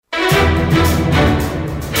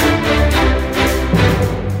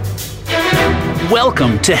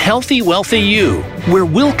Welcome to Healthy Wellthy U, where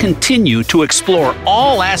we'll continue to explore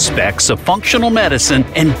all aspects of functional medicine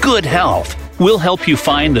and good health. We'll help you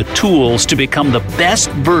find the tools to become the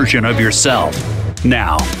best version of yourself.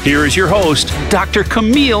 Now, here is your host, Dr.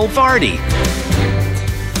 Camille Vardy.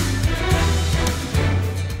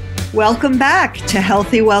 Welcome back to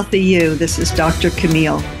Healthy Wellthy U. This is Dr.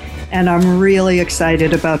 Camille, and I'm really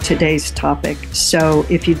excited about today's topic. So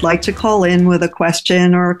if you'd like to call in with a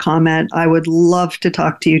question or a comment, I would love to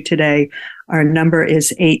talk to you today. Our number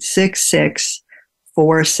is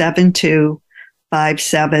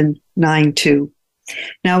 866-472-5792.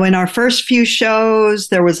 Now, in our first few shows,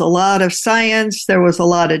 there was a lot of science, there was a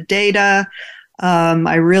lot of data.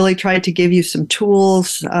 I really tried to give you some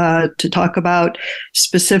tools to talk about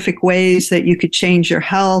specific ways that you could change your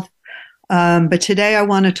health. But today I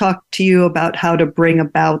want to talk to you about how to bring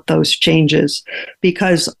about those changes,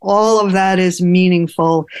 because all of that is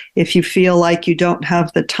meaningful if you feel like you don't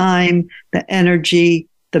have the time, the energy,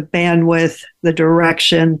 the bandwidth, the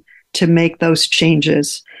direction to make those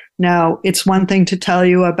changes. Now, it's one thing to tell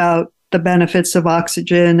you about the benefits of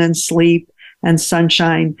oxygen and sleep and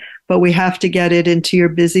sunshine, but we have to get it into your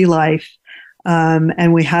busy life,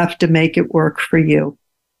 and we have to make it work for you.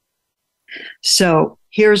 So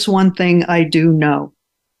here's one thing I do know.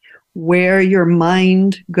 Where your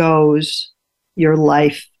mind goes, your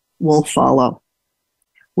life will follow.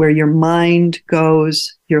 Where your mind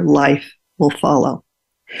goes, your life will follow.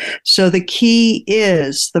 So the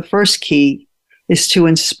first key is to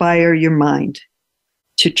inspire your mind.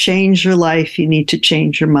 To change your life, you need to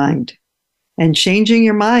change your mind. And changing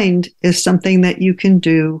your mind is something that you can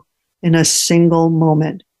do in a single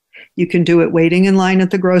moment. You can do it waiting in line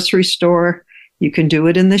at the grocery store. You can do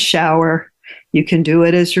it in the shower. You can do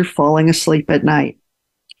it as you're falling asleep at night.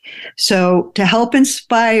 So to help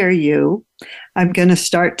inspire you, I'm going to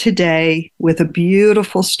start today with a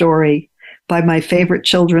beautiful story by my favorite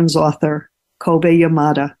children's author, Kobe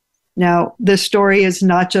Yamada. Now, this story is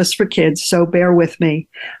not just for kids, so bear with me.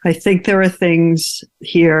 I think there are things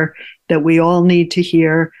here that we all need to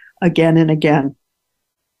hear again and again.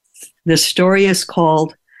 The story is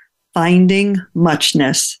called Finding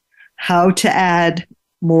Muchness: How to Add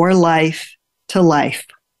More Life to Life.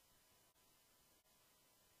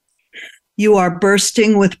 You are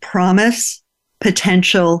bursting with promise,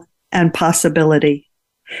 potential, and possibility.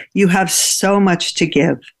 You have so much to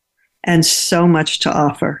give and so much to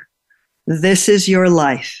offer. This is your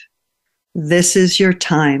life. This is your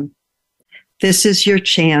time. This is your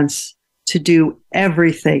chance to do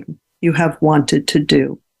everything you have wanted to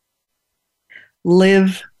do.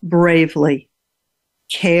 Live bravely.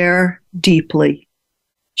 Care deeply.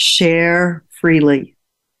 Share freely.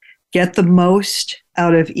 Get the most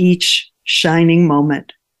out of each shining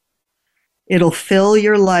moment. It'll fill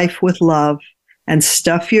your life with love and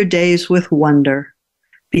stuff your days with wonder,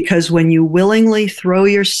 because when you willingly throw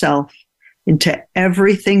yourself into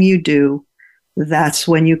everything you do, that's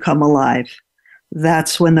when you come alive.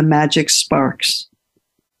 That's when the magic sparks.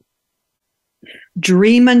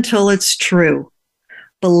 Dream until it's true.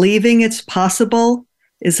 Believing it's possible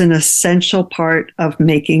is an essential part of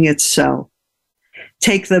making it so.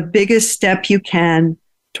 Take the biggest step you can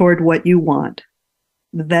toward what you want.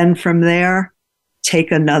 Then from there,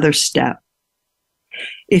 take another step.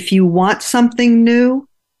 If you want something new,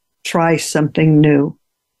 try something new.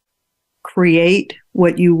 Create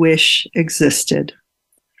what you wish existed.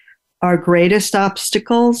 Our greatest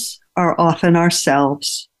obstacles are often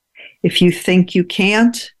ourselves. If you think you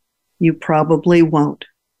can't, you probably won't.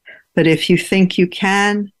 But if you think you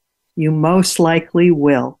can, you most likely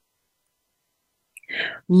will.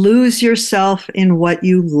 Lose yourself in what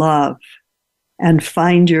you love and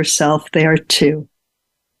find yourself there too.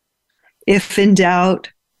 If in doubt,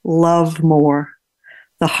 love more.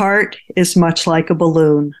 The heart is much like a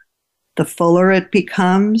balloon. The fuller it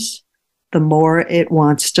becomes, the more it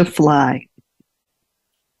wants to fly.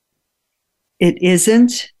 It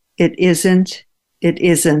isn't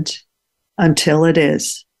until it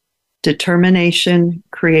is. Determination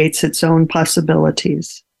creates its own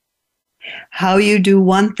possibilities. How you do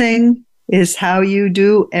one thing is how you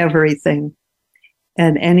do everything.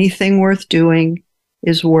 And anything worth doing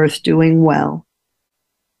is worth doing well.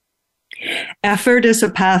 Effort is a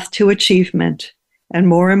path to achievement, and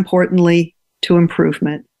more importantly, to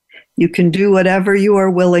improvement. You can do whatever you are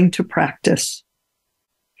willing to practice.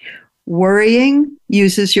 Worrying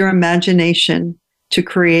uses your imagination to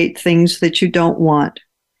create things that you don't want.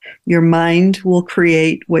 Your mind will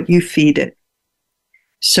create what you feed it.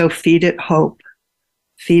 So feed it hope,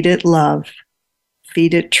 feed it love,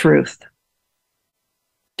 feed it truth.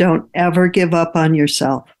 Don't ever give up on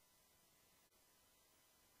yourself.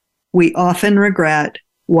 We often regret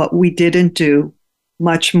what we didn't do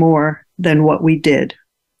much more than what we did.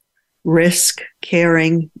 Risk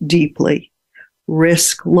caring deeply.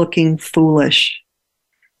 Risk looking foolish.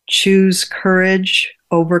 Choose courage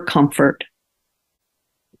over comfort.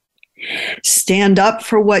 Stand up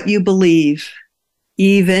for what you believe,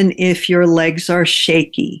 even if your legs are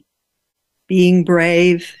shaky. Being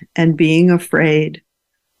brave and being afraid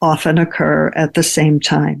often occur at the same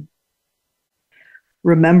time.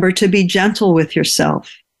 Remember to be gentle with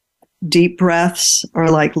yourself. Deep breaths are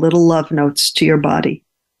like little love notes to your body.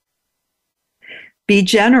 Be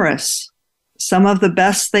generous. Some of the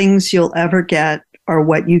best things you'll ever get are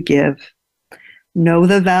what you give. Know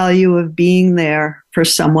the value of being there for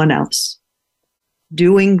someone else.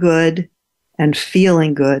 Doing good and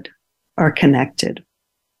feeling good are connected.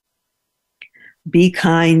 Be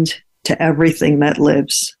kind to everything that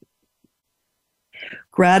lives.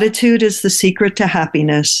 Gratitude is the secret to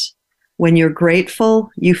happiness. When you're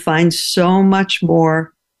grateful, you find so much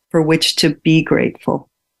more for which to be grateful.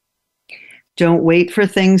 Don't wait for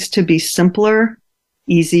things to be simpler,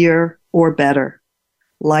 easier, or better.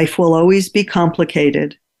 Life will always be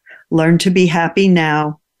complicated. Learn to be happy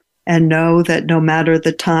now and know that no matter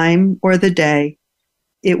the time or the day,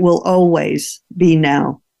 it will always be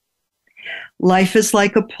now. Life is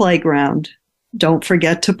like a playground. Don't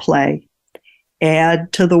forget to play.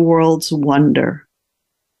 Add to the world's wonder.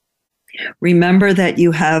 Remember that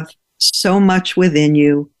you have so much within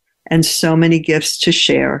you and so many gifts to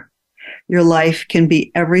share. Your life can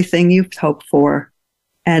be everything you've hoped for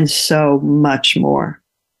and so much more.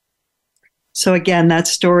 So again, that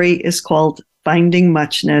story is called Finding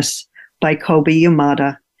Muchness by Kobe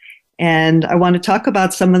Yamada. And I want to talk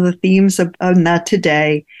about some of the themes of that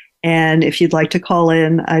today. And if you'd like to call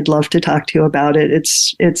in, I'd love to talk to you about it.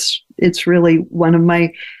 It's really one of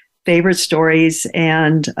my favorite stories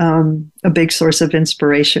and a big source of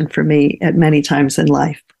inspiration for me at many times in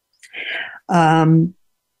life.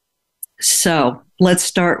 So let's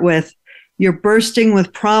start with, you're bursting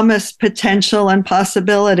with promise, potential, and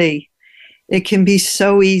possibility. It can be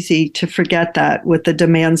so easy to forget that with the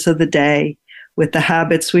demands of the day, with the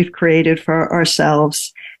habits we've created for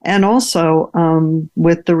ourselves, and also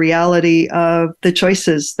with the reality of the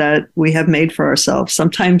choices that we have made for ourselves.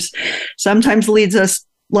 Sometimes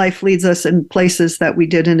life leads us in places that we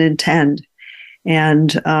didn't intend.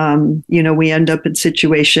 And, we end up in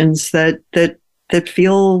situations that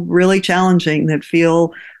feel really challenging, that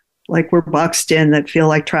feel like we're boxed in, that feel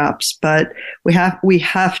like traps. But we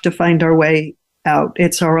have to find our way out.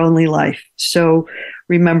 It's our only life. So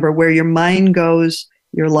remember, where your mind goes,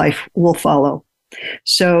 your life will follow.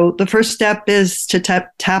 So the first step is to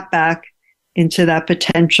tap back into that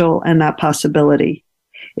potential and that possibility.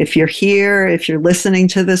 If you're here, if you're listening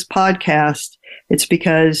to this podcast, it's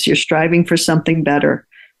because you're striving for something better,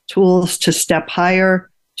 tools to step higher,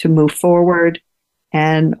 to move forward,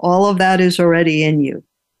 and all of that is already in you.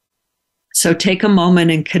 So take a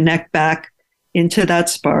moment and connect back into that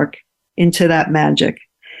spark, into that magic.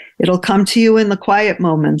 It'll come to you in the quiet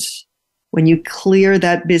moments when you clear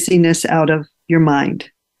that busyness out of your mind.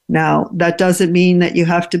 Now, that doesn't mean that you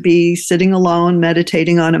have to be sitting alone,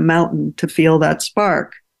 meditating on a mountain to feel that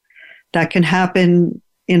spark. That can happen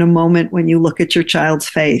in a moment when you look at your child's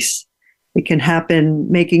face. It can happen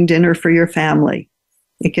making dinner for your family.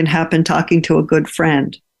 It can happen talking to a good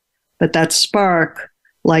friend. But that spark,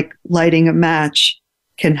 like lighting a match,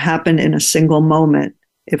 can happen in a single moment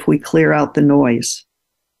if we clear out the noise.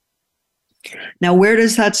 Now, where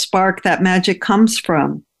does that spark, that magic comes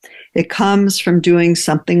from? It comes from doing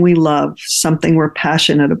something we love, something we're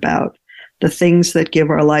passionate about, the things that give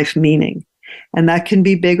our life meaning. And that can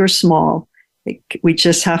be big or small. We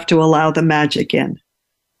just have to allow the magic in.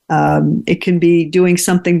 It can be doing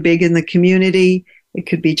something big in the community. It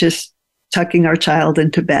could be just tucking our child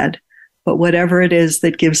into bed. But whatever it is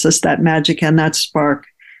that gives us that magic and that spark,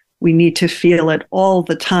 we need to feel it all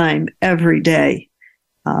the time, every day.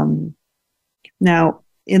 Now,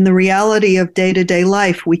 in the reality of day-to-day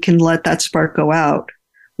life, we can let that spark go out.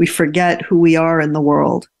 We forget who we are in the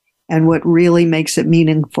world and what really makes it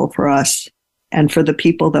meaningful for us and for the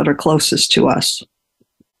people that are closest to us.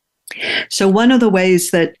 So one of the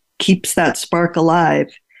ways that keeps that spark alive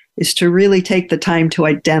is to really take the time to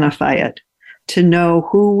identify it, to know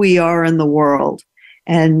who we are in the world,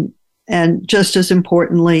 and just as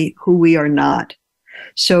importantly, who we are not.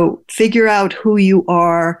 So figure out who you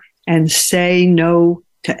are and say no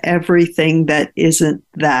to everything that isn't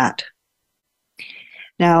that.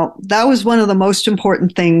 Now, that was one of the most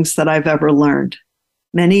important things that I've ever learned.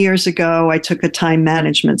 Many years ago, I took a time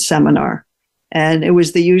management seminar, and it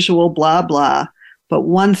was the usual blah, blah, But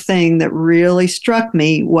one thing that really struck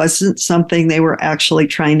me wasn't something they were actually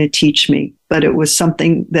trying to teach me, but it was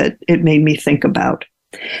something that it made me think about.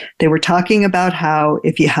 They were talking about how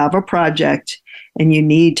if you have a project and you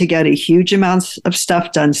need to get a huge amount of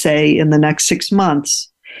stuff done, say in the next 6 months,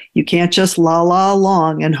 you can't just la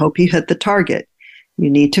along and hope you hit the target. You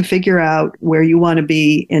need to figure out where you want to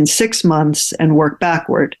be in 6 months and work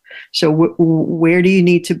backward. So where do you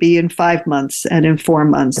need to be in 5 months and in 4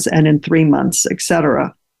 months and in 3 months,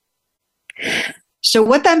 etc. So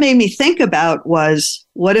what that made me think about was,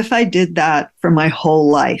 what if I did that for my whole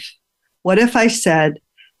life? What if I said,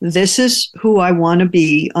 this is who I want to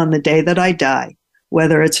be on the day that I die,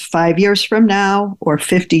 whether it's 5 years from now or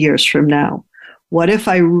 50 years from now? What if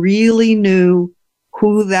I really knew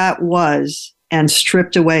who that was and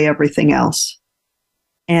stripped away everything else?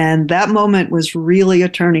 And that moment was really a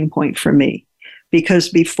turning point for me, because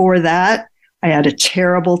before that, I had a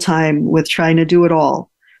terrible time with trying to do it all,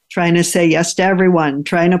 trying to say yes to everyone,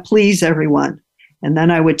 trying to please everyone. And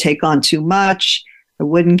then I would take on too much. I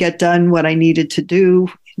wouldn't get done what I needed to do,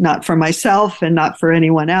 not for myself and not for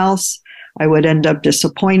anyone else. I would end up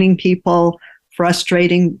disappointing people,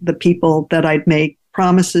 frustrating the people that I'd make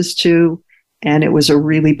promises to, and it was a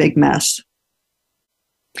really big mess.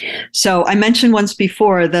 So I mentioned once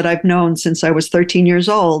before that I've known since I was 13 years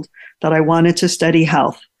old that I wanted to study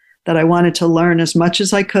health, that I wanted to learn as much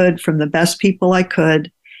as I could from the best people I could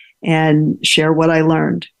and share what I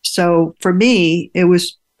learned. So for me, it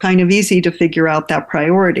was kind of easy to figure out that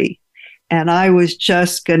priority. And I was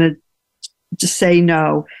just going to say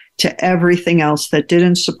no to everything else that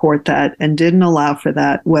didn't support that and didn't allow for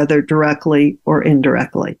that, whether directly or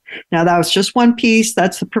indirectly. Now, that was just one piece.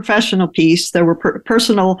 That's the professional piece. There were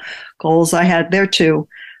personal goals I had there too.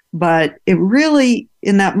 But it really,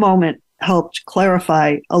 in that moment, helped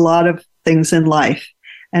clarify a lot of things in life.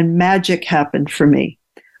 And magic happened for me.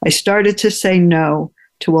 I started to say no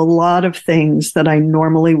to a lot of things that I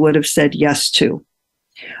normally would have said yes to.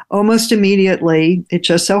 Almost immediately, it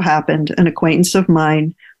just so happened, an acquaintance of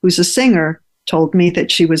mine who's a singer told me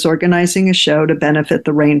that she was organizing a show to benefit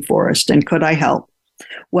the rainforest, and could I help?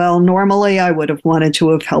 Well, normally I would have wanted to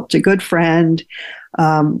have helped a good friend.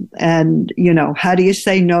 And, how do you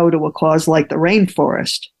say no to a cause like the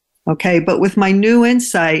rainforest? Okay, but with my new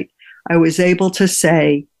insight, I was able to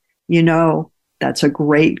say, that's a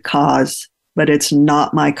great cause, but it's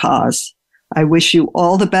not my cause. I wish you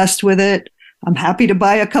all the best with it. I'm happy to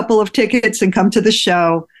buy a couple of tickets and come to the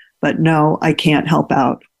show, but no, I can't help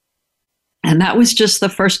out. And that was just the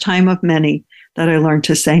first time of many that I learned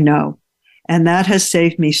to say no. And that has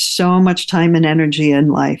saved me so much time and energy in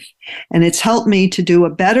life. And it's helped me to do a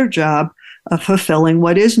better job of fulfilling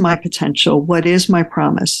what is my potential, what is my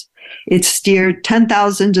promise. It's steered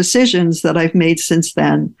 10,000 decisions that I've made since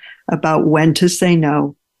then about when to say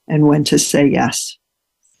no and when to say yes.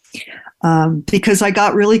 Because I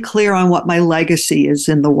got really clear on what my legacy is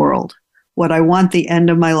in the world, what I want the end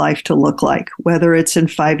of my life to look like, whether it's in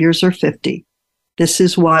 5 years or 50. This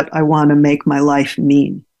is what I want to make my life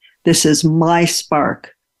mean. This is my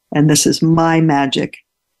spark, and this is my magic,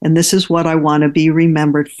 and this is what I want to be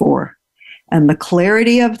remembered for. And the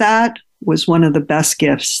clarity of that was one of the best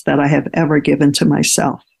gifts that I have ever given to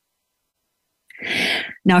myself.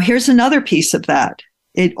 Now, here's another piece of that.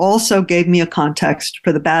 It also gave me a context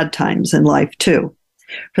for the bad times in life, too,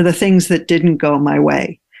 for the things that didn't go my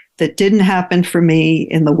way, that didn't happen for me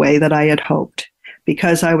in the way that I had hoped,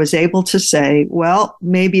 because I was able to say, well,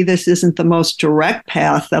 maybe this isn't the most direct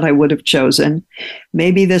path that I would have chosen.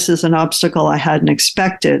 Maybe this is an obstacle I hadn't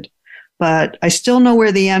expected, but I still know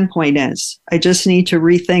where the end point is. I just need to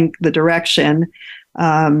rethink the direction.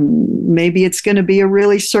 Maybe it's going to be a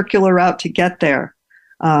really circular route to get there.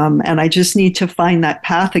 And I just need to find that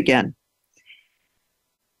path again.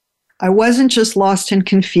 I wasn't just lost and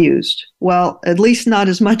confused. Well, at least not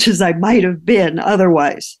as much as I might have been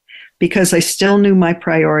otherwise, because I still knew my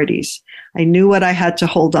priorities. I knew what I had to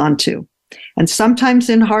hold on to. And sometimes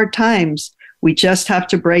in hard times, we just have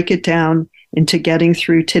to break it down into getting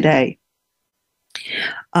through today.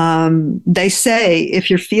 They say if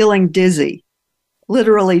you're feeling dizzy,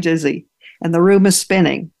 literally dizzy, and the room is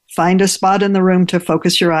spinning, find a spot in the room to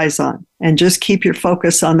focus your eyes on and just keep your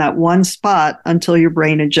focus on that one spot until your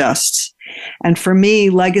brain adjusts. And for me,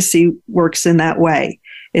 legacy works in that way.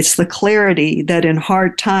 It's the clarity that in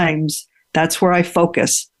hard times, that's where I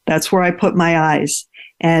focus. That's where I put my eyes.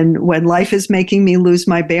 And when life is making me lose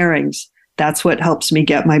my bearings, that's what helps me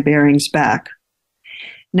get my bearings back.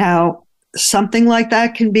 Now, something like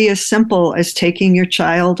that can be as simple as taking your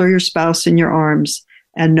child or your spouse in your arms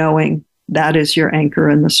and knowing that is your anchor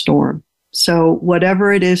in the storm. So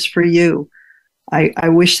whatever it is for you, I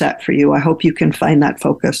wish that for you. I hope you can find that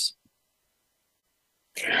focus.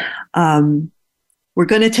 We're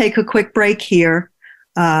going to take a quick break here.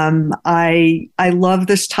 I love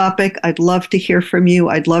this topic. I'd love to hear from you.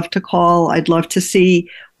 I'd love to call. I'd love to see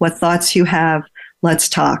what thoughts you have. Let's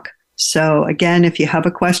talk. So again, if you have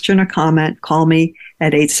a question or comment, call me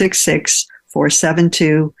at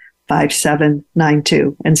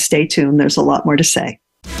 866-472-5792 and stay tuned. There's a lot more to say.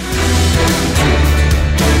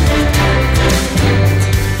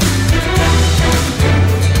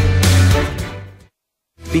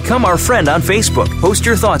 Become our friend on Facebook. Post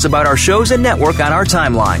your thoughts about our shows and network on our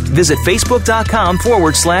timeline. Visit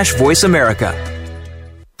facebook.com/Voice America.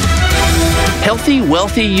 Healthy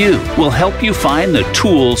Wellthy U will help you find the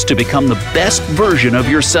tools to become the best version of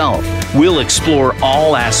yourself. We'll explore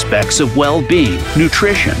all aspects of well-being,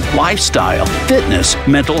 nutrition, lifestyle, fitness,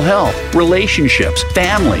 mental health, relationships,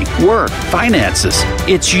 family, work, finances.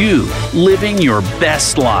 It's you living your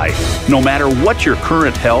best life. No matter what your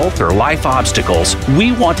current health or life obstacles,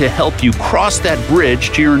 we want to help you cross that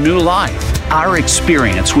bridge to your new life. Our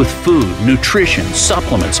experience with food, nutrition,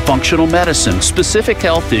 supplements, functional medicine, specific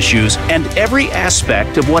health issues, and every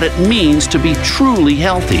aspect of what it means to be truly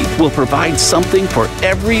healthy will provide something for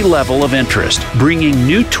every level of interest, bringing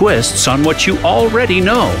new twists on what you already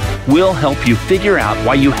know. We'll help you figure out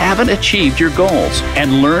why you haven't achieved your goals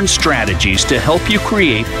and learn strategies to help you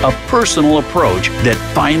create a personal approach that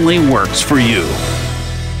finally works for you.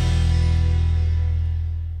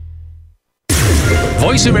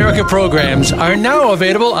 Voice America programs are now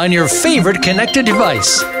available on your favorite connected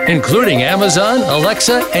device, including Amazon,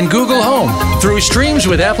 Alexa, and Google Home. Through streams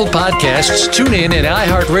with Apple Podcasts, TuneIn, and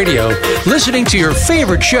iHeartRadio, listening to your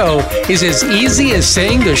favorite show is as easy as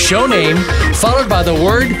saying the show name followed by the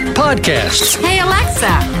word podcast. Hey,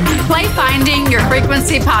 Alexa, play Finding Your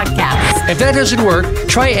Frequency podcast. If that doesn't work,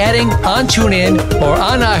 try adding on TuneIn or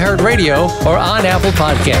on iHeartRadio or on Apple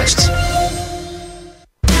Podcasts.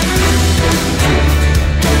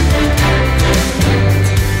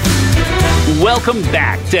 Welcome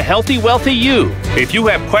back to Healthy Wellthy U. If you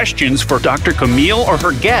have questions for Dr. Camille or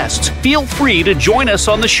her guests, feel free to join us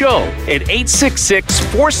on the show at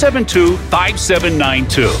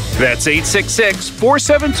 866-472-5792. That's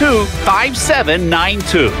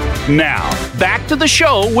 866-472-5792. Now, back to the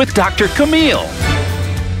show with Dr. Camille.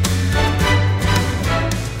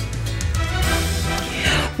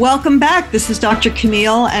 Welcome back. This is Dr.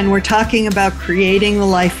 Camille, and we're talking about creating the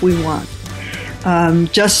life we want.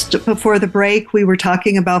 Just before the break, we were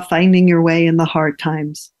talking about finding your way in the hard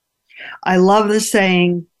times. I love the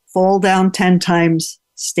saying, fall down 10 times,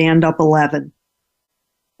 stand up 11.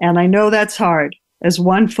 And I know that's hard. As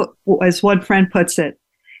one friend puts it,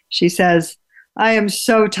 she says, I am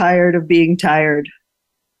so tired of being tired.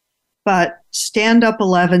 But stand up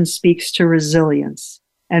 11 speaks to resilience.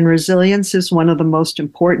 And resilience is one of the most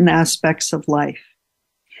important aspects of life.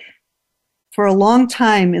 For a long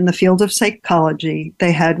time in the field of psychology,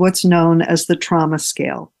 they had what's known as the trauma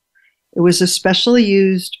scale. It was especially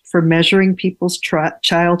used for measuring people's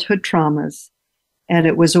childhood traumas, and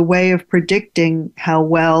it was a way of predicting how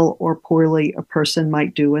well or poorly a person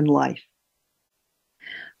might do in life.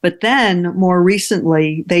 But then, more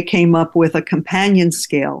recently, they came up with a companion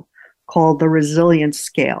scale called the resilience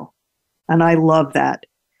scale. And I love that.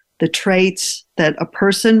 The traits that a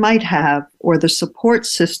person might have or the support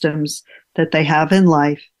systems that they have in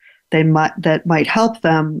life that might help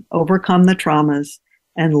them overcome the traumas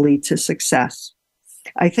and lead to success.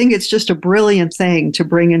 I think it's just a brilliant thing to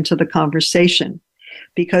bring into the conversation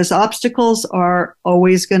because obstacles are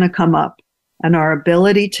always going to come up, and our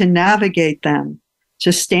ability to navigate them,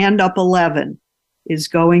 to stand up 11, is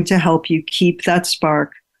going to help you keep that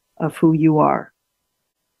spark of who you are.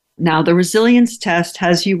 Now, the resilience test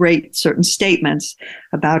has you rate certain statements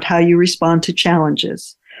about how you respond to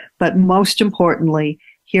challenges. But most importantly,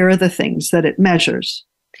 here are the things that it measures.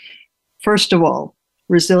 First of all,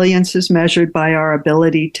 resilience is measured by our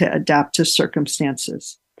ability to adapt to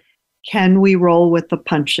circumstances. Can we roll with the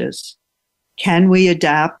punches? Can we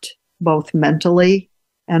adapt both mentally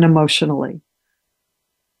and emotionally?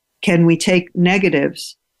 Can we take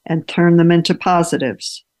negatives and turn them into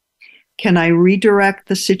positives? Can I redirect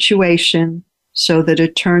the situation so that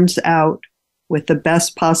it turns out with the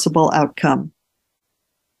best possible outcome?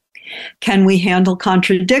 Can we handle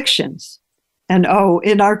contradictions? And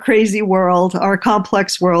in our crazy world, our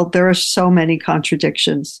complex world, there are so many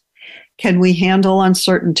contradictions. Can we handle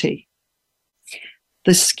uncertainty?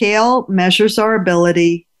 The scale measures our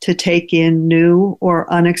ability to take in new or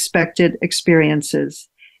unexpected experiences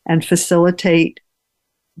and facilitate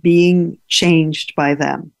being changed by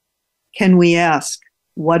them. Can we ask,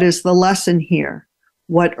 What is the lesson here?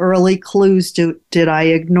 What early clues did I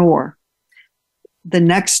ignore? The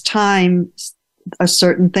next time a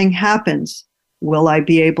certain thing happens, will I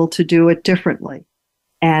be able to do it differently?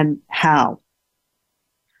 And how?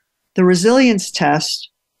 The resilience test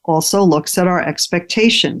also looks at our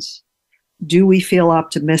expectations. Do we feel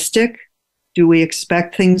optimistic? Do we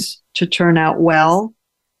expect things to turn out well?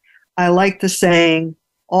 I like the saying,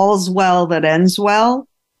 all's well that ends well.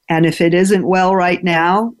 And if it isn't well right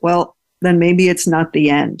now, well, then maybe it's not the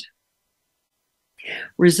end.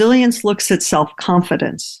 Resilience looks at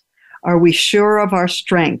self-confidence. Are we sure of our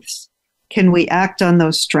strengths? Can we act on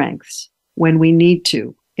those strengths when we need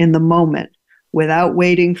to, in the moment, without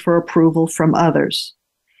waiting for approval from others?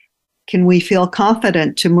 Can we feel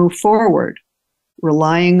confident to move forward,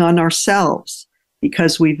 relying on ourselves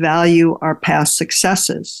because we value our past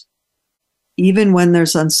successes, even when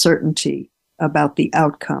there's uncertainty about the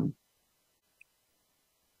outcome?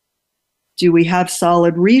 Do we have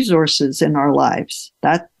solid resources in our lives?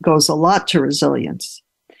 That goes a lot to resilience.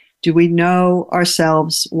 Do we know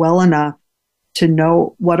ourselves well enough to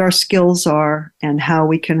know what our skills are and how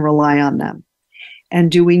we can rely on them?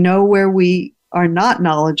 And do we know where we are not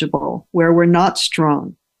knowledgeable, where we're not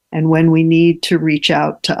strong, and when we need to reach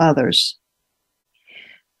out to others?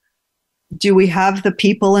 Do we have the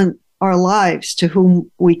people in our lives to whom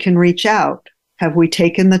we can reach out? Have we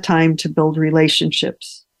taken the time to build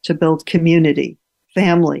relationships, to build community,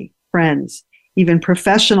 family, friends, even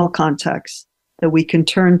professional contacts that we can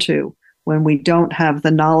turn to when we don't have the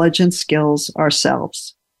knowledge and skills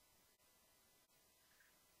ourselves?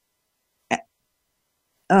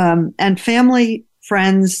 And family,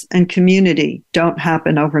 friends, and community don't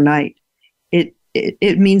happen overnight.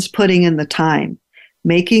 It means putting in the time,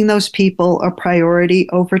 making those people a priority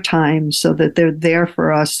over time so that they're there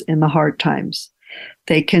for us in the hard times.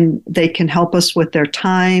 They can help us with their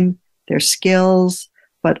time, their skills,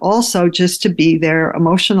 but also just to be there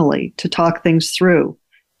emotionally, to talk things through,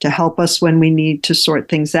 to help us when we need to sort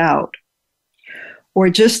things out, or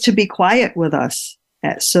just to be quiet with us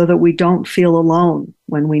so that we don't feel alone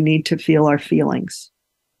when we need to feel our feelings.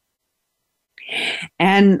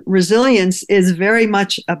 And resilience is very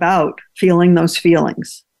much about feeling those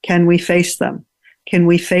feelings. Can we face them? Can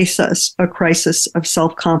we face a crisis of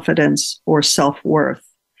self-confidence or self-worth?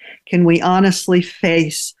 Can we honestly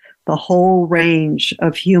face the whole range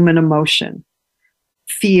of human emotion?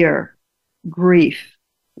 Fear, grief,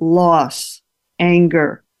 loss,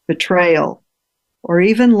 anger, betrayal, or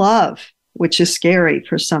even love, which is scary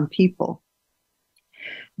for some people.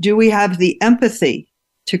 Do we have the empathy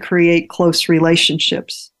to create close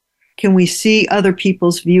relationships? Can we see other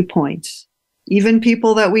people's viewpoints, even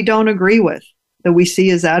people that we don't agree with, that we see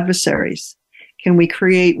as adversaries? Can we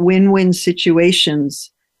create win-win situations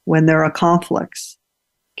when there are conflicts?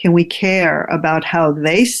 Can we care about how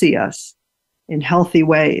they see us in healthy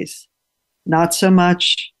ways? Not so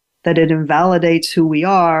much that it invalidates who we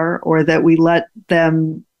are or that we let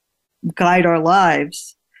them guide our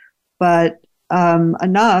lives, but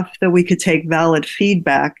enough that we could take valid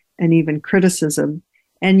feedback and even criticism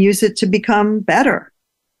and use it to become better,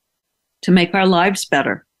 to make our lives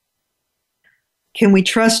better. Can we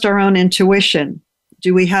trust our own intuition?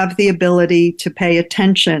 Do we have the ability to pay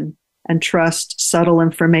attention and trust subtle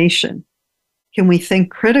information? Can we think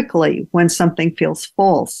critically when something feels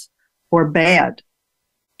false or bad?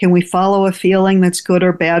 Can we follow a feeling that's good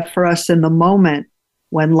or bad for us in the moment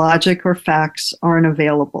when logic or facts aren't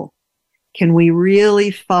available? Can we really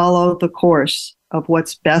follow the course of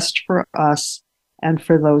what's best for us and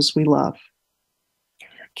for those we love?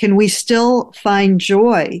 Can we still find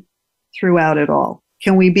joy throughout it all?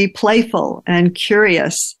 Can we be playful and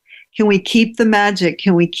curious? Can we keep the magic?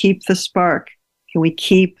 Can we keep the spark? Can we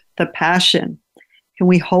keep the passion? Can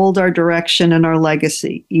we hold our direction and our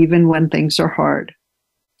legacy even when things are hard?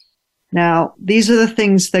 Now, these are the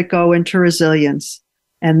things that go into resilience,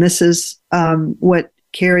 and this is what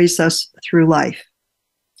carries us through life.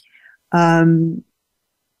 I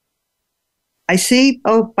see,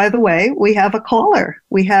 oh, by the way, we have a caller.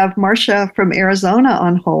 We have Marcia from Arizona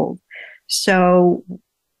on hold. So,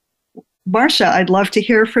 Marcia, I'd love to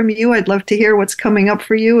hear from you. I'd love to hear what's coming up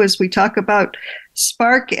for you as we talk about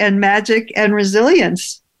spark and magic and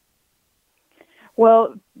resilience.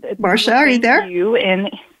 Well, Marcia, are you there?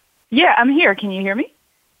 Yeah, I'm here. Can you hear me?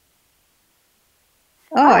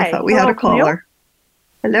 Oh, hi. I thought we had a caller.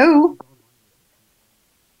 Hello.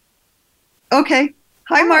 Okay.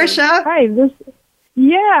 Hi, Marcia. Hi.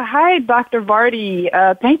 Hi, Dr. Vardy.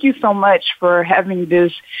 Thank you so much for having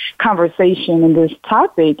this conversation and this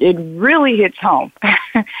topic. It really hits home.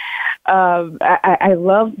 I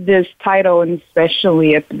love this title, and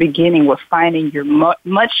especially at the beginning with finding your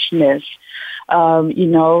muchness. This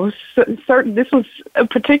was a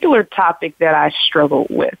particular topic that I struggled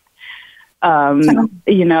with.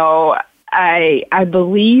 I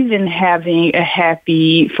believe in having a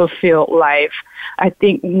happy, fulfilled life. I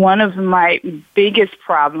think one of my biggest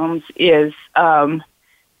problems is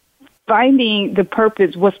finding the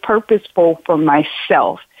purpose, what's purposeful for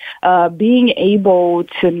myself. Being able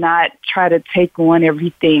to not try to take on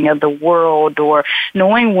everything of the world, or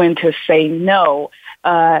knowing when to say no.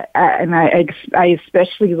 I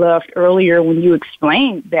especially loved earlier when you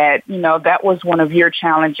explained that, that was one of your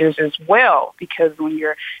challenges as well, because when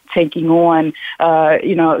you're taking on,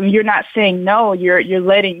 you're not saying no, you're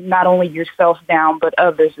letting not only yourself down, but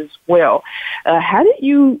others as well. How did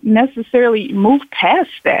you necessarily move past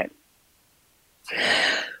that?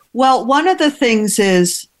 Well, one of the things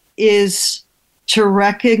is to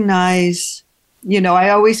recognize, I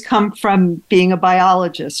always come from being a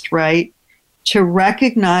biologist, right? To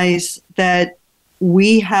recognize that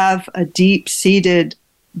we have a deep-seated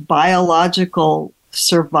biological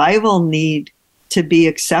survival need to be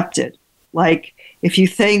accepted. Like, if you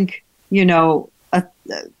think,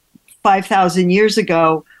 5,000 years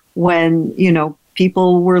ago, when,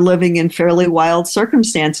 people were living in fairly wild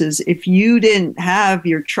circumstances, if you didn't have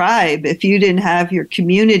your tribe, if you didn't have your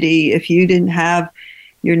community, if you didn't have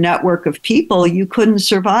your network of people, you couldn't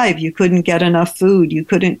survive. You couldn't get enough food. You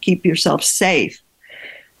couldn't keep yourself safe.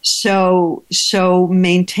 So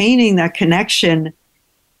maintaining that connection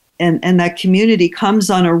and that community comes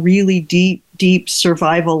on a really deep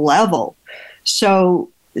survival level. So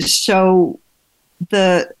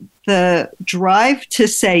the drive to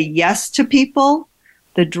say yes to people,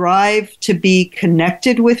 the drive to be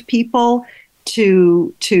connected with people,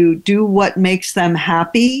 to do what makes them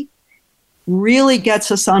happy, really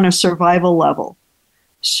gets us on a survival level.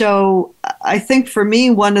 So I think for me,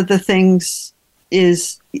 one of the things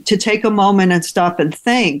is to take a moment and stop and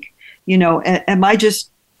think, am I just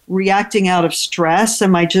reacting out of stress?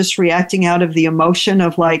 Am I just reacting out of the emotion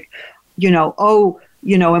of like,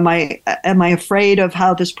 am I afraid of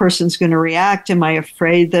how this person's going to react? Am I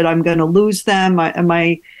afraid that I'm going to lose them? Am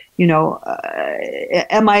I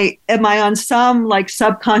on some like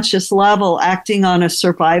subconscious level acting on a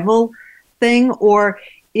survival thing? Or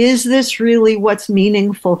is this really what's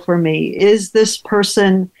meaningful for me? Is this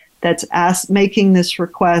person that's making this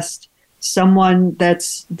request someone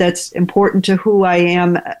that's important to who I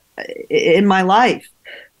am in my life?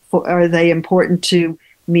 Are they important to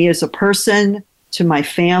me as a person, to my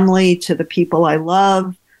family, to the people I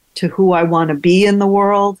love, to who I want to be in the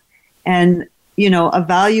world? And,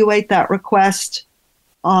 evaluate that request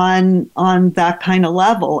on that kind of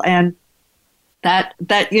level. And that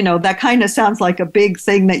kind of sounds like a big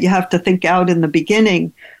thing that you have to think out in the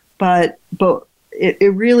beginning, but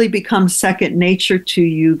it really becomes second nature to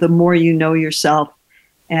you the more you know yourself,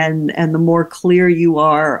 and the more clear you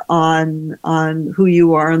are on who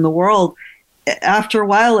you are in the world. After a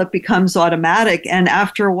while, it becomes automatic, and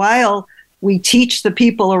after a while, we teach the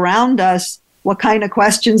people around us what kind of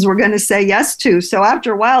questions we're going to say yes to. So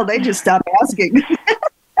after a while, they just stop asking.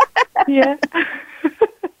 Yeah.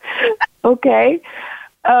 Okay.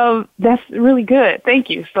 That's really good.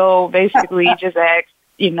 Thank you. So basically just ask,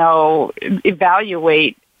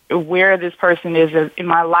 evaluate where this person is in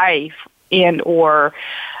my life, and or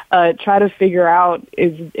try to figure out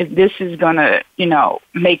if this is going to,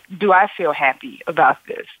 do I feel happy about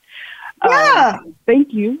this? Yeah.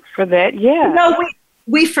 Thank you for that. Yeah.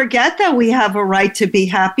 We forget that we have a right to be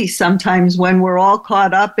happy sometimes when we're all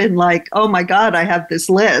caught up in like, oh my God, I have this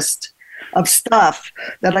list of stuff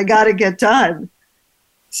that I got to get done.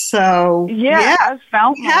 So yeah, I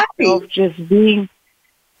found myself just being,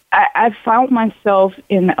 I found myself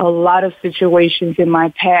in a lot of situations in my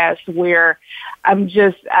past where I'm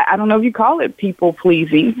just, I don't know if you call it people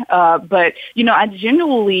pleasing, but, I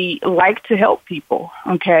genuinely like to help people,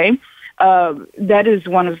 okay? That is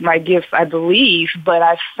one of my gifts, I believe, but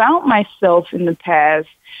I found myself in the past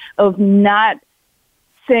of not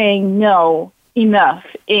saying no enough.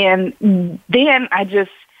 And then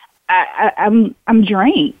I'm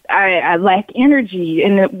drained. I lack energy.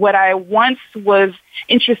 And what I once was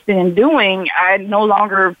interested in doing, I no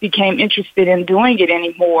longer became interested in doing it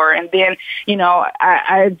anymore. And then,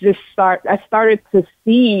 I started to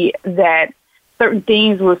see that certain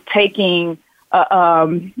things was taking,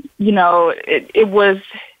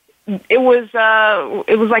 it was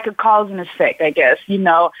like a cause and effect, I guess.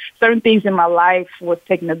 Certain things in my life was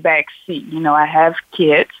taking a back seat. I have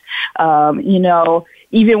kids.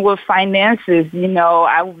 Even with finances,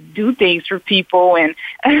 I would do things for people and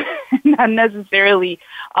not necessarily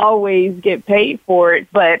always get paid for it.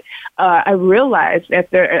 But I realized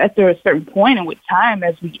after a certain point and with time,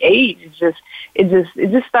 as we age, it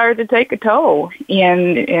just started to take a toll.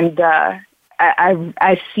 And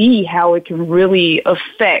I see how it can really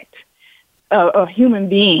affect a human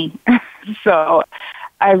being. So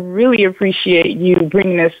I really appreciate you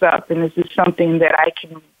bringing this up, and this is something that I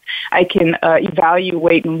can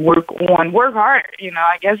evaluate and work hard.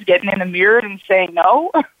 I guess getting in the mirror and saying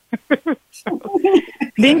no. It's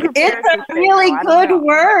a really good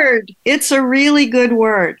word. It's a really good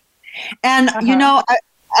word. And,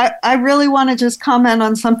 I really want to just comment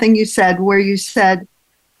on something you said, where you said,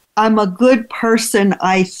 I'm a good person,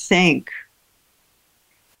 I think.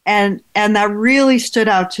 And that really stood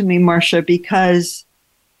out to me, Marcia, because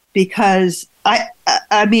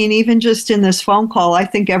I mean, even just in this phone call, I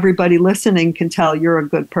think everybody listening can tell you're a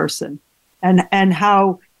good person, and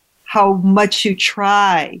how much you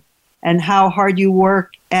try and how hard you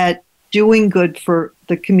work at doing good for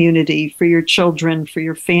the community, for your children, for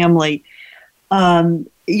your family.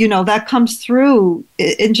 That comes through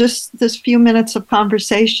in just this few minutes of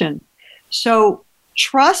conversation. So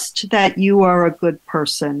trust that you are a good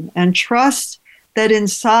person, and trust that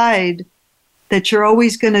inside that you're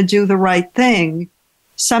always going to do the right thing.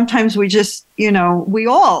 Sometimes we just, we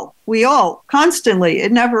all constantly,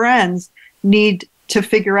 it never ends, need to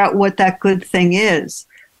figure out what that good thing is.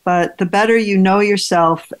 But the better you know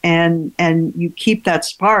yourself and you keep that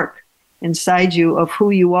spark inside you of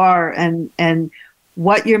who you are and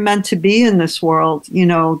what you're meant to be in this world,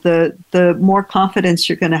 the more confidence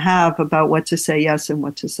you're going to have about what to say yes and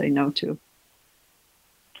what to say no to.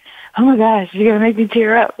 Oh my gosh, you're going to make me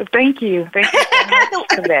tear up. Thank you. Thank you so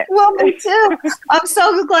much for that. Well, me too. I'm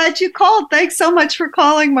so glad you called. Thanks so much for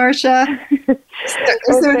calling, Marcia.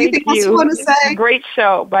 Is there anything else you want to say? It's a great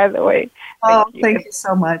show, by the way. Thank you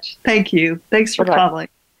so much. Thank you. Thanks for calling.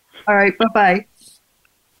 All right, bye-bye.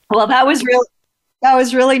 Well, that was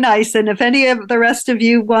really nice. And if any of the rest of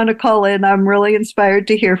you want to call in, I'm really inspired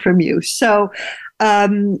to hear from you. So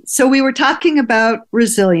we were talking about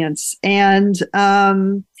resilience, and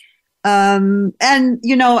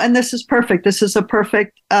this is perfect. This is a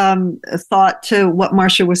perfect thought to what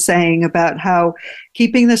Marcia was saying about how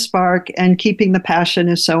keeping the spark and keeping the passion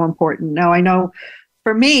is so important. Now, I know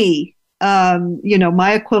for me,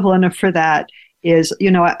 my equivalent for that is,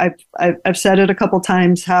 I've said it a couple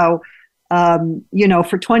times how,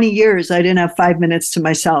 for 20 years, I didn't have 5 minutes to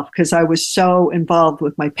myself because I was so involved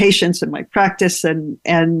with my patients and my practice and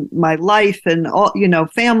my life and all,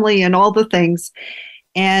 family and all the things.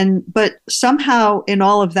 But somehow in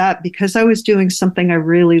all of that, because I was doing something I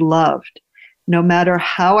really loved, no matter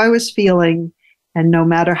how I was feeling and no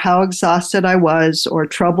matter how exhausted I was or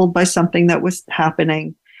troubled by something that was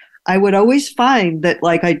happening, I would always find that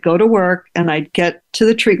I'd go to work and I'd get to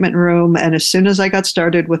the treatment room. And as soon as I got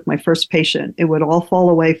started with my first patient, it would all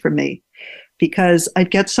fall away from me because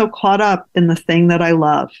I'd get so caught up in the thing that I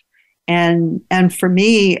love. And for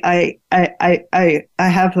me, I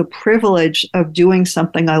have the privilege of doing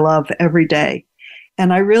something I love every day.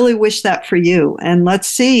 And I really wish that for you. And let's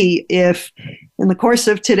see if in the course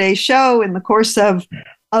of today's show, in the course of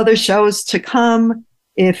other shows to come,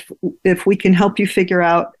 if we can help you figure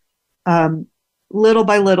out little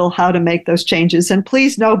by little how to make those changes. And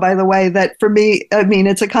please know, by the way, that for me,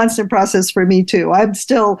 it's a constant process for me too. I'm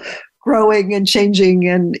still growing and changing,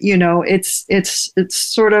 and it's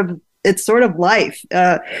sort of life.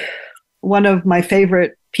 One of my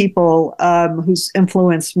favorite people who's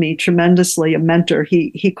influenced me tremendously, a mentor,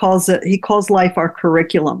 he calls life our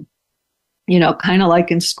curriculum. Kind of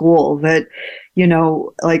like in school, that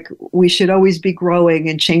we should always be growing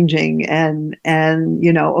and changing and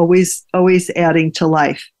always adding to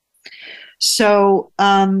life. So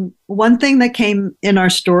one thing that came in our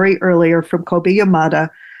story earlier from Kobe Yamada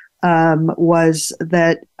was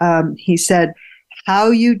that he said,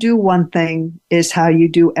 how you do one thing is how you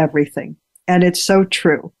do everything. And it's so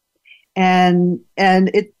true. And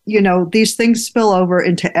it, these things spill over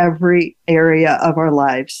into every area of our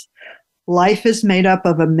lives. Life is made up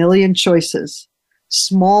of a million choices,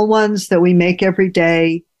 small ones that we make every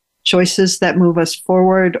day, choices that move us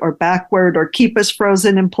forward or backward or keep us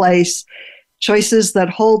frozen in place, choices that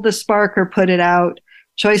hold the spark or put it out,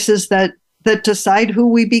 choices that decide who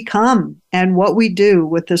we become and what we do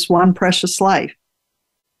with this one precious life.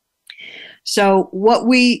 So what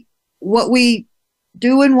we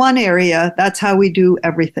do in one area, that's how we do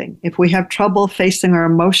everything. If we have trouble facing our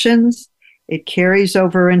emotions, it carries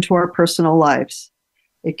over into our personal lives.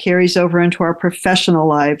 It carries over into our professional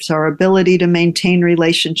lives, our ability to maintain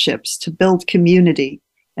relationships, to build community,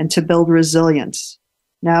 and to build resilience.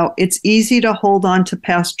 Now, it's easy to hold on to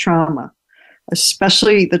past trauma,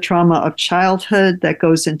 especially the trauma of childhood that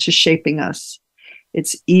goes into shaping us.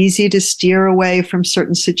 It's easy to steer away from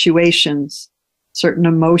certain situations, certain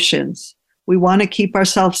emotions. We want to keep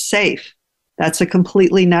ourselves safe. That's a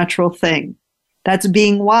completely natural thing. That's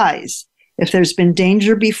being wise. If there's been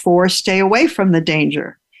danger before, stay away from the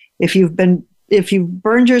danger. If you've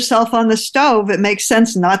burned yourself on the stove, it makes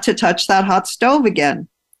sense not to touch that hot stove again.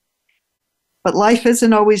 But life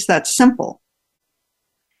isn't always that simple.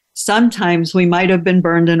 Sometimes we might have been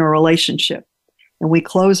burned in a relationship and we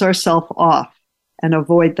close ourselves off and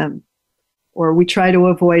avoid them, or we try to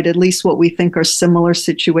avoid at least what we think are similar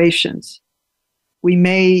situations. We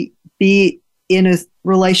may be in a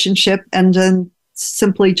relationship and then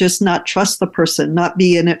simply just not trust the person, not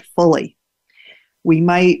be in it fully. We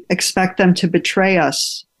might expect them to betray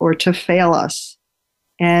us or to fail us.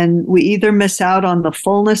 And we either miss out on the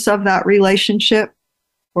fullness of that relationship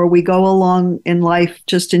or we go along in life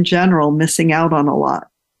just in general, missing out on a lot.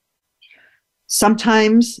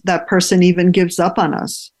 Sometimes that person even gives up on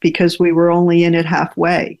us because we were only in it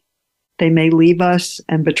halfway. They may leave us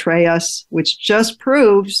and betray us, which just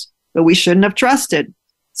proves that we shouldn't have trusted.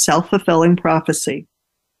 Self-fulfilling prophecy.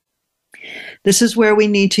 This is where we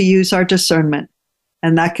need to use our discernment,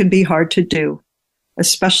 and that can be hard to do,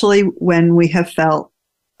 especially when we have felt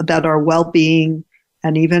that our well-being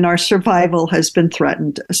and even our survival has been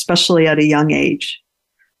threatened, especially at a young age.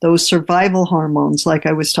 Those survival hormones, like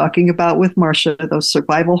I was talking about with Marcia, those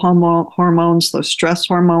survival hormones, those stress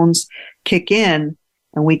hormones kick in,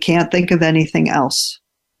 and we can't think of anything else.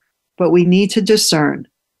 But we need to discern.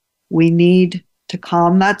 We need to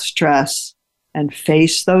calm that stress and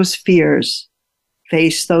face those fears,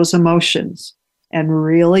 face those emotions, and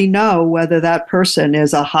really know whether that person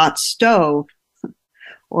is a hot stove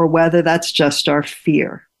or whether that's just our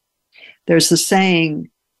fear. There's a saying,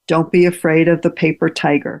 don't be afraid of the paper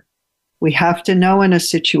tiger. We have to know in a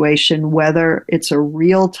situation whether it's a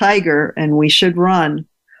real tiger and we should run,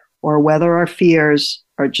 or whether our fears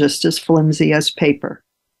are just as flimsy as paper.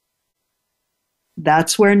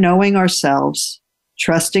 That's where knowing ourselves,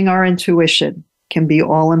 trusting our intuition can be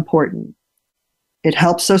all important. It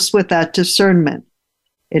helps us with that discernment.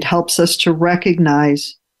 It helps us to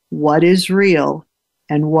recognize what is real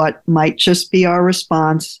and what might just be our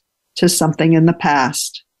response to something in the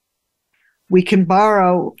past. We can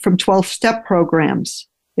borrow from 12-step programs.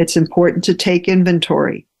 It's important to take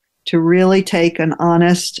inventory, to really take an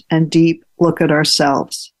honest and deep look at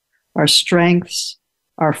ourselves, our strengths,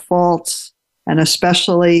 our faults, and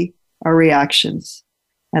especially our reactions,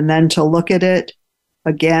 and then to look at it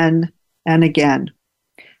again and again.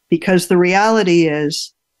 Because the reality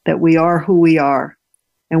is that we are who we are,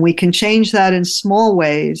 and we can change that in small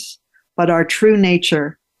ways, but our true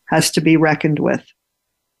nature has to be reckoned with.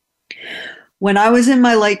 When I was in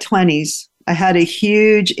my late 20s, I had a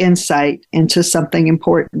huge insight into something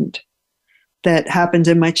important that happened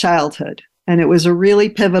in my childhood. And it was a really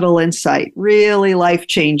pivotal insight, really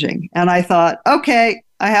life-changing. And I thought, okay,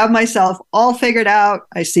 I have myself all figured out.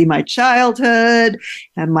 I see my childhood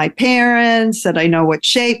and my parents, and I know what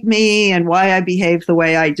shaped me and why I behave the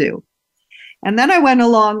way I do. And then I went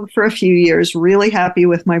along for a few years, really happy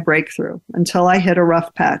with my breakthrough, until I hit a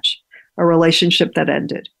rough patch, a relationship that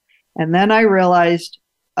ended. And then I realized,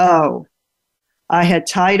 oh, I had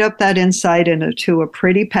tied up that insight into a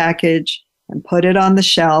pretty package and put it on the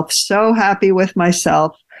shelf, so happy with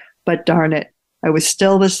myself, but darn it, I was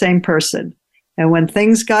still the same person. And when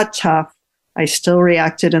things got tough, I still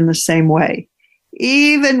reacted in the same way,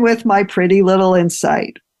 even with my pretty little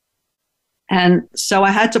insight. And so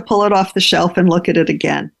I had to pull it off the shelf and look at it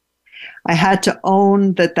again. I had to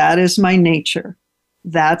own that that is my nature.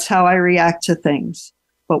 That's how I react to things.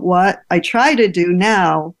 But what I try to do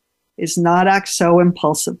now is not act so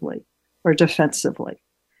impulsively or defensively.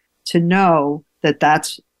 To know that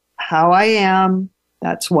that's how I am,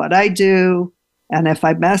 that's what I do, and if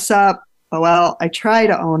I mess up, well, I try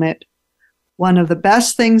to own it. One of the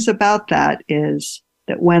best things about that is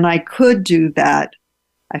that when I could do that,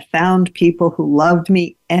 I found people who loved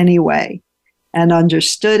me anyway and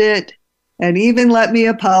understood it and even let me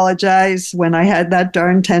apologize when I had that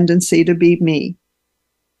darn tendency to be me.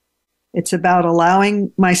 It's about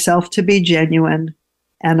allowing myself to be genuine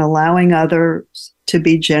and allowing others to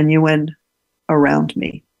be genuine around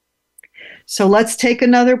me. So let's take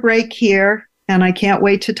another break here, and I can't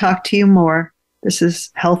wait to talk to you more. This is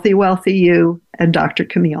Healthy Wellthy U and Dr.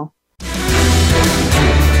 Camille.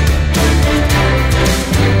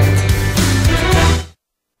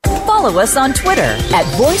 Follow us on Twitter at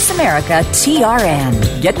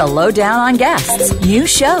VoiceAmericaTRN. Get the lowdown on guests, new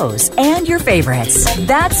shows, and your favorites.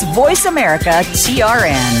 That's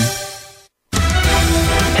VoiceAmericaTRN.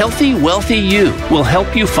 Healthy Wellthy U will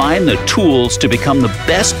help you find the tools to become the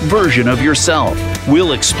best version of yourself.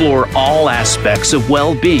 We'll explore all aspects of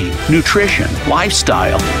well-being, nutrition,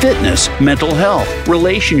 lifestyle, fitness, mental health,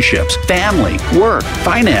 relationships, family, work,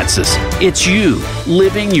 finances. It's you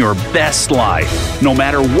living your best life. No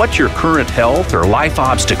matter what your current health or life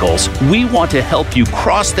obstacles, we want to help you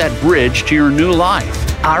cross that bridge to your new life.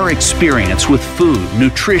 Our experience with food,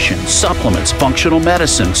 nutrition, supplements, functional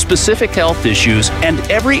medicine, specific health issues, and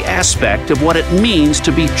every aspect of what it means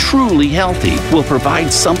to be truly healthy will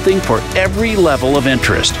provide something for every level of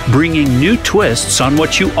interest, bringing new twists on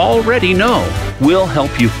what you already know. We'll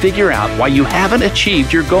help you figure out why you haven't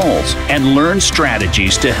achieved your goals and learn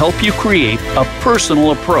strategies to help you create a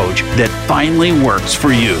personal approach that finally works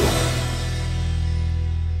for you.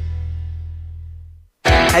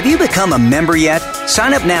 Have you become a member yet?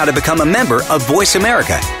 Sign up now to become a member of Voice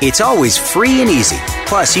America. It's always free and easy.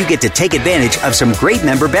 Plus, you get to take advantage of some great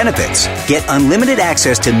member benefits. Get unlimited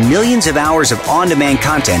access to millions of hours of on-demand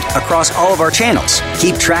content across all of our channels.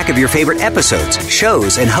 Keep track of your favorite episodes,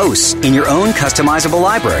 shows, and hosts in your own customizable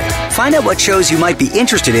library. Find out what shows you might be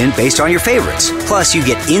interested in based on your favorites. Plus, you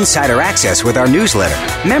get insider access with our newsletter.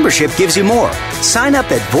 Membership gives you more. Sign up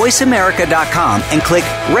at voiceamerica.com and click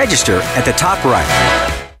register at the top right.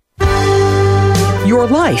 Your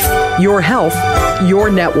life, your health,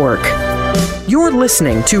 your network. You're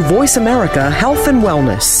listening to Voice America Health and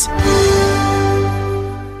Wellness.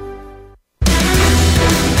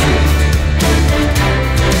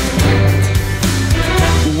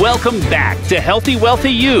 Welcome back to Healthy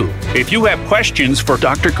Wellthy U. If you have questions for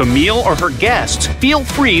Dr. Camille or her guests, feel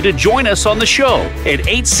free to join us on the show at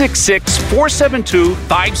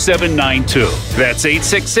 866-472-5792. That's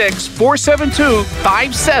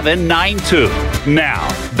 866-472-5792. Now,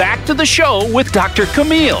 back to the show with Dr.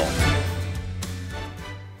 Camille.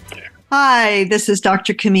 Hi, this is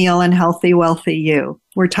Dr. Camille and Healthy Wellthy U.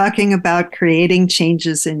 We're talking about creating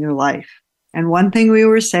changes in your life. And one thing we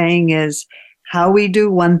were saying is how we do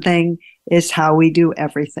one thing is how we do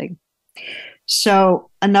everything. So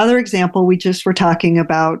another example, we just were talking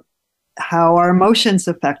about how our emotions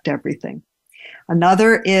affect everything.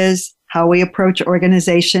 Another is how we approach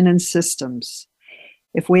organization and systems.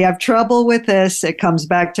 If we have trouble with this, it comes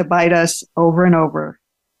back to bite us over and over.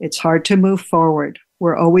 It's hard to move forward.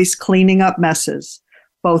 We're always cleaning up messes,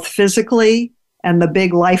 both physically and the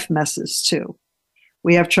big life messes too.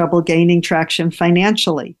 We have trouble gaining traction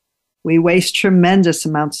financially. We waste tremendous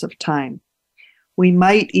amounts of time. We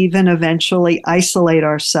might even eventually isolate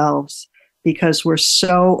ourselves because we're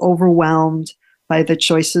so overwhelmed by the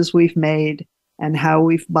choices we've made and how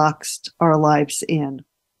we've boxed our lives in.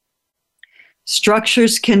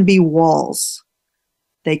 Structures can be walls.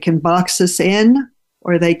 They can box us in,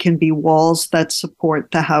 or they can be walls that support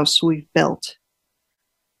the house we've built.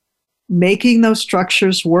 Making those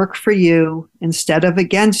structures work for you instead of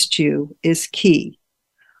against you is key.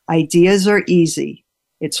 Ideas are easy.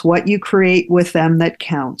 It's what you create with them that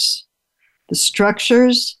counts. The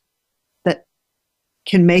structures that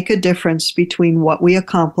can make a difference between what we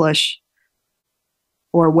accomplish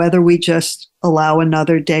or whether we just allow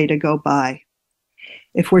another day to go by.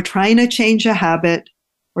 If we're trying to change a habit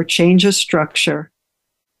or change a structure,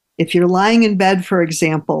 if you're lying in bed, for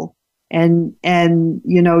example, and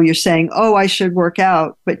you're saying, oh, I should work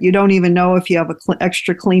out, but you don't even know if you have an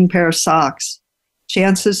extra clean pair of socks,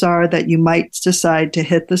 chances are that you might decide to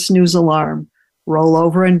hit the snooze alarm, roll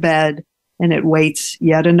over in bed, and it waits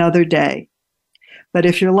yet another day. But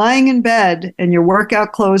if you're lying in bed and your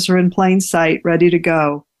workout clothes are in plain sight, ready to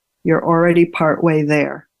go, you're already partway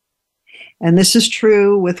there. And this is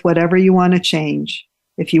true with whatever you want to change.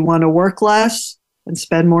 If you want to work less and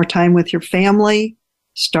spend more time with your family,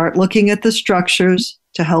 start looking at the structures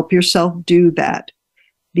to help yourself do that.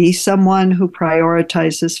 Be someone who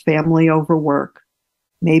prioritizes family over work.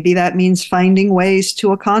 Maybe that means finding ways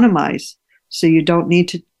to economize so you don't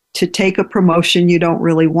need to take a promotion you don't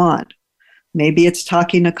really want. Maybe it's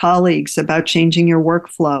talking to colleagues about changing your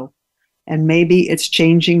workflow. And maybe it's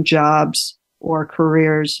changing jobs or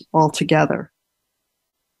careers altogether.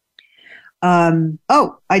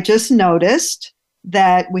 I just noticed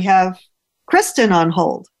that we have Kristen on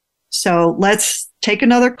hold. So let's take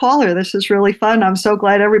another caller. This is really fun. I'm so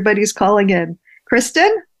glad everybody's calling in.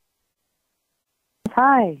 Kristen?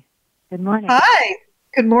 Hi. Good morning. Hi.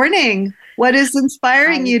 Good morning. What is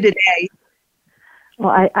inspiring you today? Well,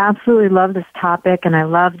 I absolutely love this topic, and I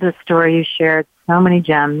love the story you shared. So many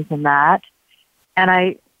gems in that.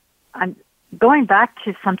 And I'm going back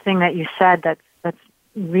to something that you said that's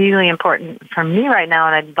really important for me right now,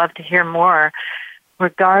 and I'd love to hear more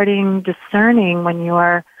regarding discerning when you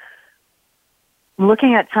are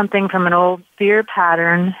looking at something from an old fear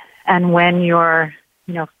pattern and when you're,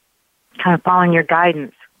 kind of following your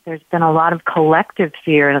guidance. There's been a lot of collective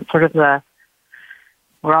fear, and it's sort of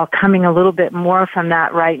we're all coming a little bit more from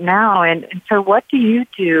that right now. And so what do you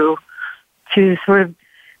do to sort of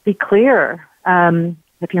be clear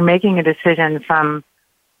if you're making a decision from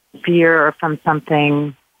fear or from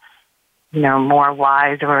something, more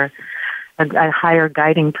wise or a higher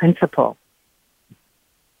guiding principle?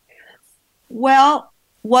 Well,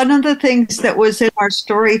 one of the things that was in our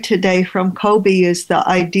story today from Kobe is the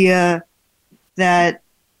idea that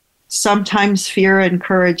sometimes fear and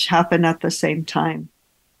courage happen at the same time.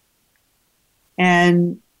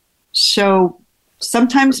 And so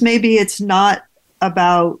sometimes maybe it's not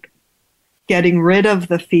about getting rid of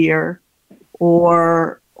the fear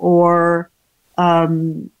or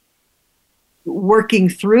working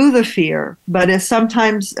through the fear, but it's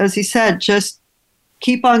sometimes, as he said, just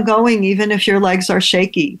keep on going even if your legs are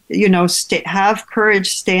shaky. Have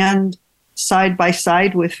courage, stand side by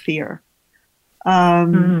side with fear.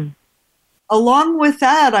 Along with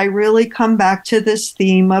that, I really come back to this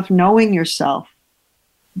theme of knowing yourself,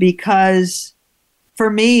 because for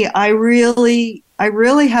me, I really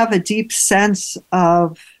have a deep sense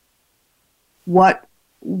of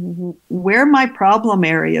where my problem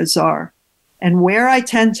areas are and where I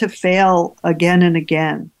tend to fail again and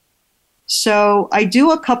again. So I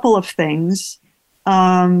do a couple of things.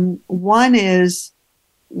 One is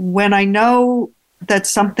when I know that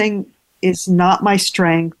something is not my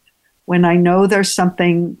strength, when I know there's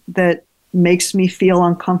something that makes me feel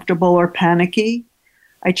uncomfortable or panicky,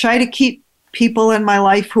 I try to keep people in my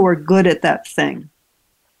life who are good at that thing.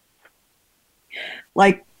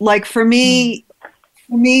 Like for me,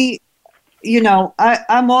 I'm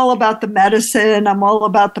all about the medicine. I'm all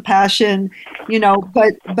about the passion,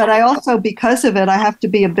 but I also, because of it, I have to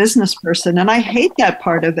be a business person, and I hate that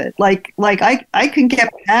part of it. Like I can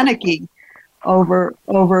get panicky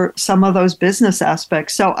over some of those business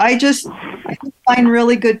aspects. So I find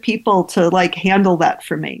really good people to handle that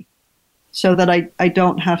for me so that I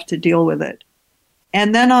don't have to deal with it.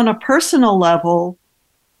 And then on a personal level,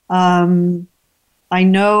 I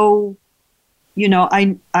know,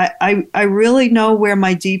 I really know where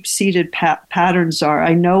my deep-seated patterns are.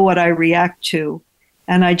 I know what I react to.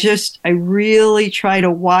 And I really try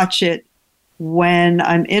to watch it when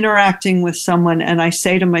I'm interacting with someone, and I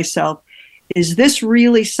say to myself, is this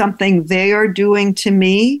really something they are doing to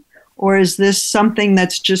me? Or is this something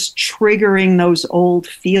that's just triggering those old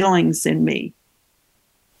feelings in me?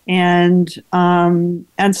 And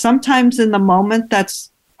sometimes in the moment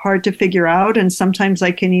that's hard to figure out, and sometimes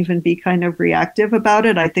I can even be kind of reactive about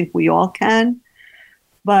it. I think we all can.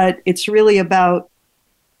 But it's really about,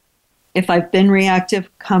 if I've been reactive,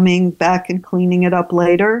 coming back and cleaning it up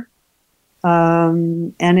later.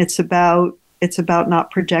 And it's about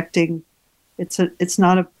not projecting. It's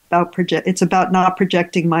about not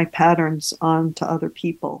projecting my patterns onto other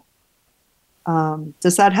people.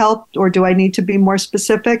 Does that help, or do I need to be more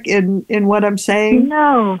specific in what I'm saying?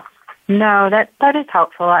 No, that is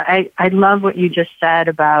helpful. I love what you just said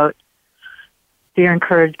about fear and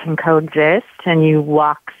courage can coexist, and you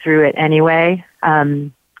walk through it anyway.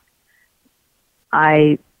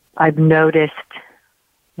 I've noticed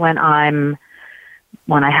when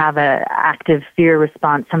I have an active fear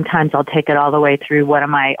response, sometimes I'll take it all the way through, what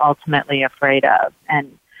am I ultimately afraid of?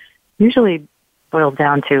 And usually boils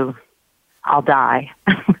down to, I'll die,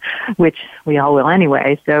 which we all will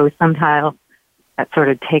anyway. So somehow that sort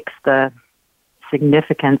of takes the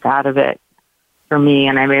significance out of it for me,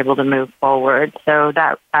 and I'm able to move forward. So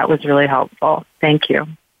that was really helpful. Thank you.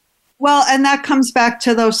 Well, and that comes back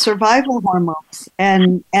to those survival hormones,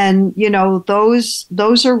 and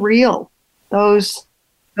those are real. Those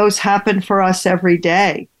happen for us every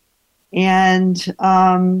day. And,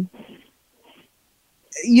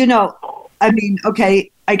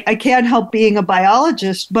 okay, I can't help being a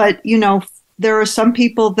biologist, but, there are some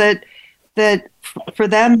people that for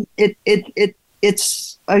them,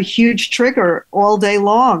 it's a huge trigger all day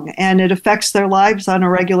long, and it affects their lives on a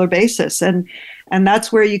regular basis. And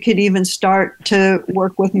that's where you can even start to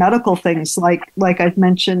work with medical things, like I've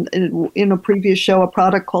mentioned in a previous show, a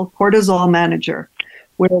product called Cortisol Manager,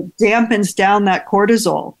 where it dampens down that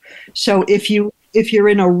cortisol. So if you're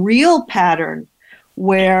in a real pattern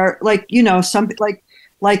where,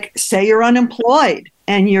 like say you're unemployed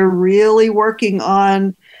and you're really working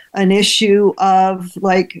on an issue of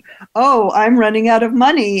like, oh, I'm running out of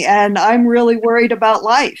money and I'm really worried about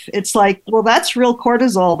life. It's like, well, that's real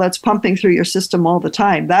cortisol that's pumping through your system all the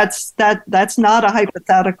time. That's not a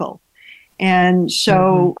hypothetical. And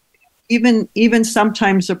so even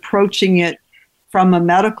sometimes approaching it from a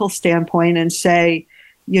medical standpoint and say,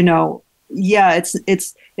 you know, yeah,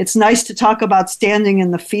 it's nice to talk about standing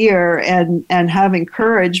in the fear and having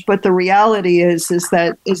courage, but the reality is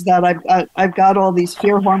that I've got all these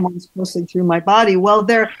fear hormones coursing through my body. Well,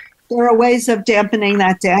 there are ways of dampening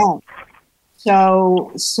that down.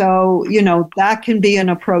 So you know, that can be an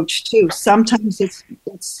approach too. Sometimes it's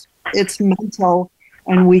mental,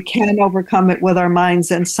 and we can overcome it with our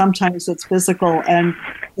minds, and sometimes it's physical. And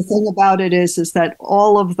the thing about it is that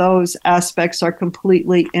all of those aspects are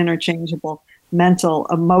completely interchangeable: mental,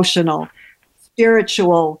 emotional,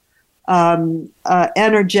 spiritual,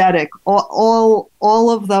 energetic. All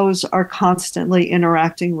of those are constantly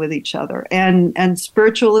interacting with each other. And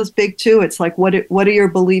spiritual is big too. It's like, what are your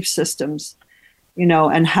belief systems, you know,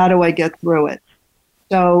 and how do I get through it?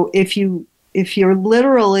 So if you're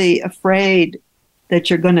literally afraid that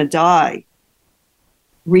you're going to die,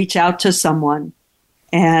 reach out to someone.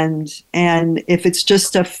 And if it's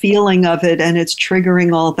just a feeling of it and it's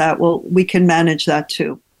triggering all that, well, we can manage that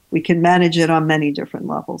too. We can manage it on many different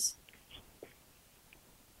levels.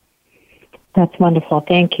 That's wonderful.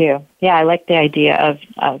 Thank you. Yeah, I like the idea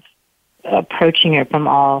of approaching it from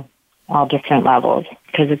all different levels,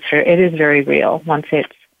 because it is very real once it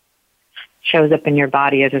shows up in your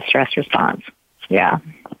body as a stress response. Yeah.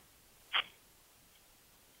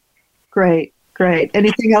 Great.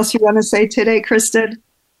 Anything else you want to say today, Kristen?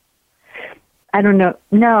 I don't know.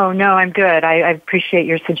 No, I'm good. I appreciate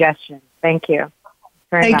your suggestion. Thank you.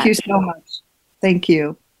 Thank you so much. Thank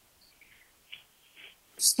you.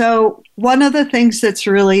 So one of the things that's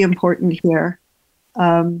really important here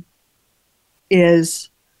is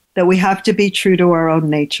that we have to be true to our own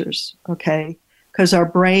natures, okay? Because our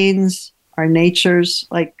brains, our natures,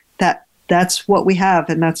 like that's what we have,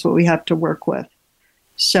 and that's what we have to work with.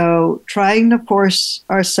 So trying to force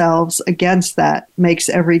ourselves against that makes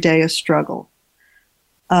every day a struggle.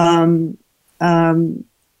 I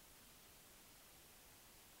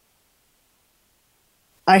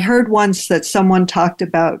heard once that someone talked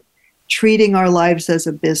about treating our lives as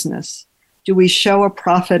a business. Do we show a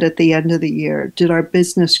profit at the end of the year? Did our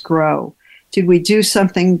business grow? Did we do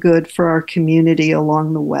something good for our community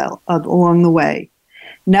along the way?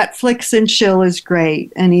 Netflix and chill is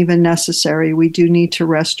great and even necessary. We do need to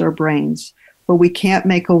rest our brains, but we can't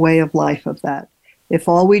make a way of life of that. If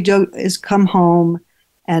all we do is come home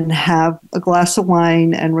and have a glass of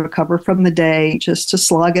wine and recover from the day just to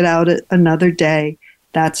slog it out another day,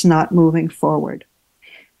 that's not moving forward.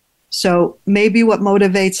 So maybe what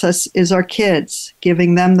motivates us is our kids,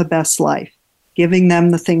 giving them the best life, giving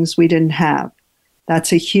them the things we didn't have.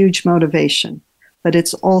 That's a huge motivation. But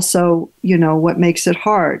it's also, you know, what makes it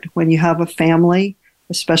hard when you have a family,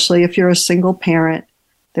 especially if you're a single parent.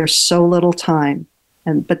 There's so little time.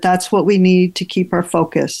 But that's what we need to keep our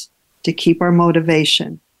focus, to keep our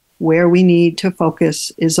motivation. Where we need to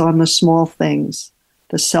focus is on the small things,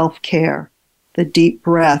 the self-care, the deep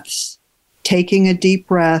breaths. Taking a deep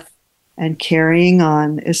breath and carrying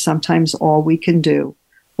on is sometimes all we can do.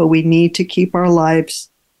 But we need to keep our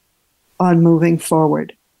lives on moving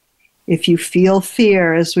forward. If you feel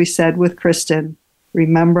fear, as we said with Kristen,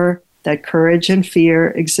 remember that courage and fear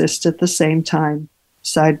exist at the same time,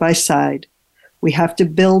 side by side. We have to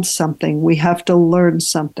build something. We have to learn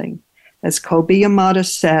something. As Kobe Yamada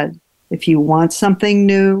said, if you want something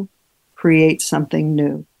new, create something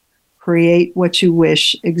new. Create what you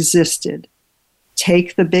wish existed.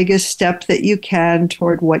 Take the biggest step that you can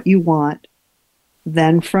toward what you want.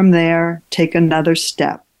 Then from there, take another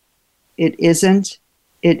step. It isn't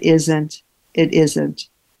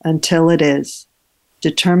until it is.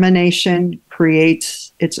 Determination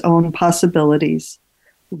creates its own possibilities.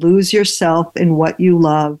 Lose yourself in what you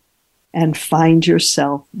love and find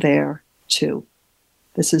yourself there too.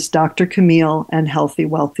 This is Dr. Camille and Healthy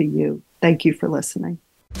Wellthy U. Thank you for listening.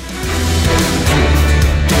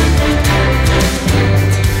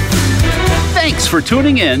 Thanks for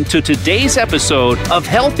tuning in to today's episode of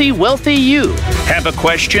Healthy Wellthy U. Have a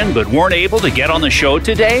question but weren't able to get on the show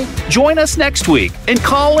today? Join us next week and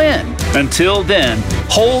call in. Until then,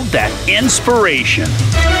 hold that inspiration.